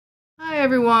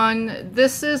everyone,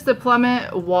 this is the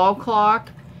Plumeet wall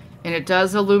clock, and it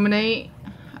does illuminate,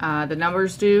 the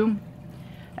numbers do.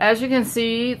 As you can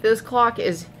see, this clock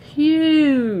is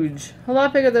huge, a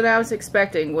lot bigger than I was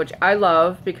expecting, which I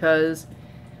love because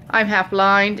I'm half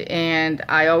blind and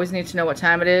I always need to know what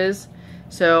time it is.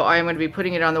 So I'm going to be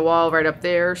putting it on the wall right up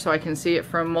there so I can see it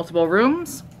from multiple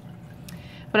rooms.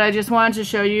 But I just wanted to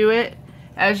show you it.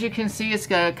 As you can see, it's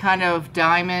got a kind of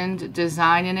diamond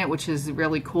design in it, which is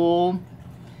really cool.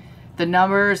 The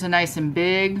numbers are nice and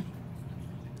big,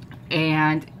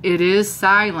 and it is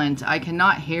silent. I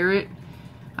cannot hear it.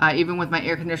 Even with my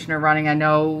air conditioner running, I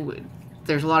know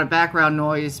there's a lot of background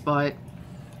noise, but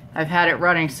I've had it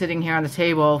running sitting here on the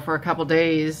table for a couple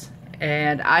days,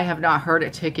 and I have not heard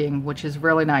it ticking, which is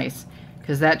really nice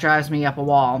because that drives me up a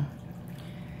wall.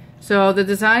 So the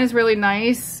design is really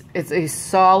nice. It's a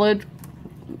solid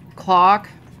clock.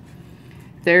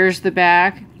 There's the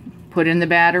back. Put in the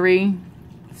battery.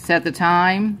 Set the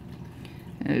time.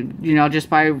 You know, just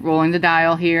by rolling the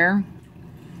dial here.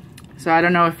 So I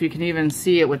don't know if you can even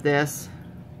see it with this,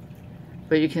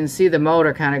 but you can see the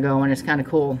motor kind of going. It's kind of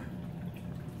cool.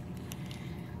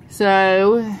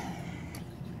 So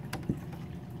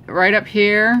right up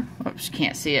here, oops,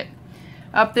 can't see it.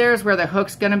 Up there is where the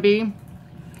hook's gonna be.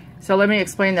 So let me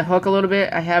explain the hook a little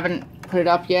bit. I haven't put it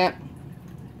up yet.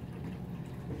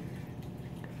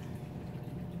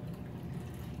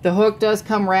 The hook does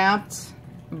come wrapped,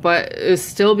 but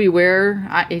still beware.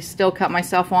 I still cut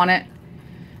myself on it.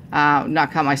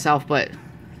 Not cut myself, but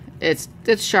it's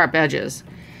sharp edges.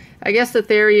 I guess the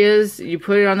theory is you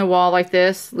put it on the wall like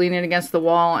this, lean it against the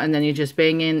wall, and then you just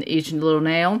bang in each little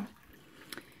nail.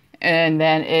 And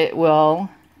then it will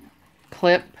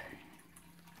clip.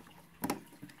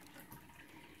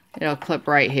 It'll clip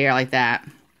right here like that.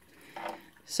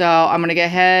 So I'm going to go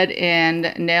ahead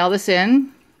and nail this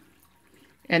in.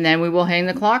 And then we will hang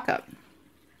the clock up.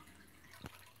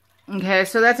 Okay,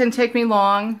 so that didn't take me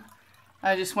long.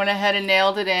 I just went ahead and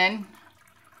nailed it in.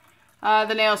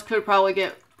 The nails could probably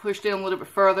get pushed in a little bit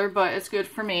further, but it's good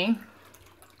for me.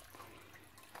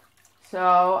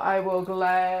 So I will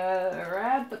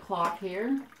grab the clock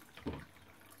here.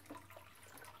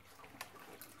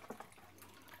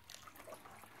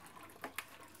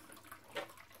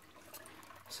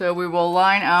 So we will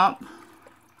line up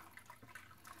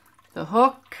the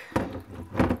hook,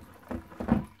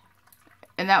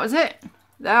 and that was it.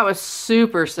 That was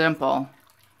super simple,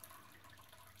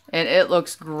 and it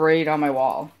looks great on my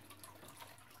wall.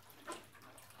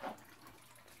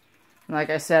 Like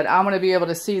I said, I'm going to be able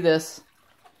to see this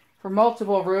for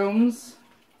multiple rooms.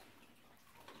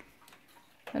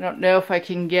 I don't know if I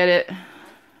can get it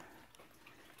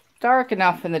dark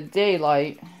enough in the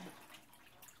daylight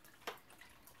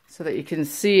so that you can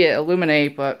see it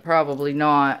illuminate, but probably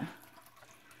not.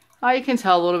 You can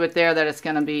tell a little bit there that it's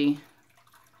going to be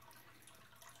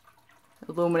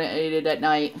illuminated at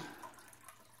night.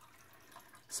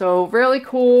 So really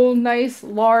cool, nice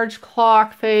large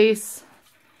clock face,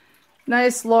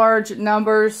 nice large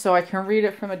numbers so I can read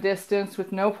it from a distance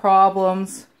with no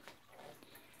problems.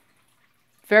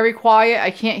 Very quiet,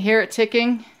 I can't hear it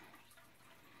ticking,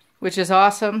 which is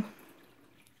awesome.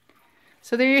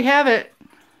 So there you have it.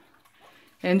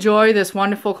 Enjoy this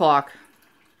wonderful clock.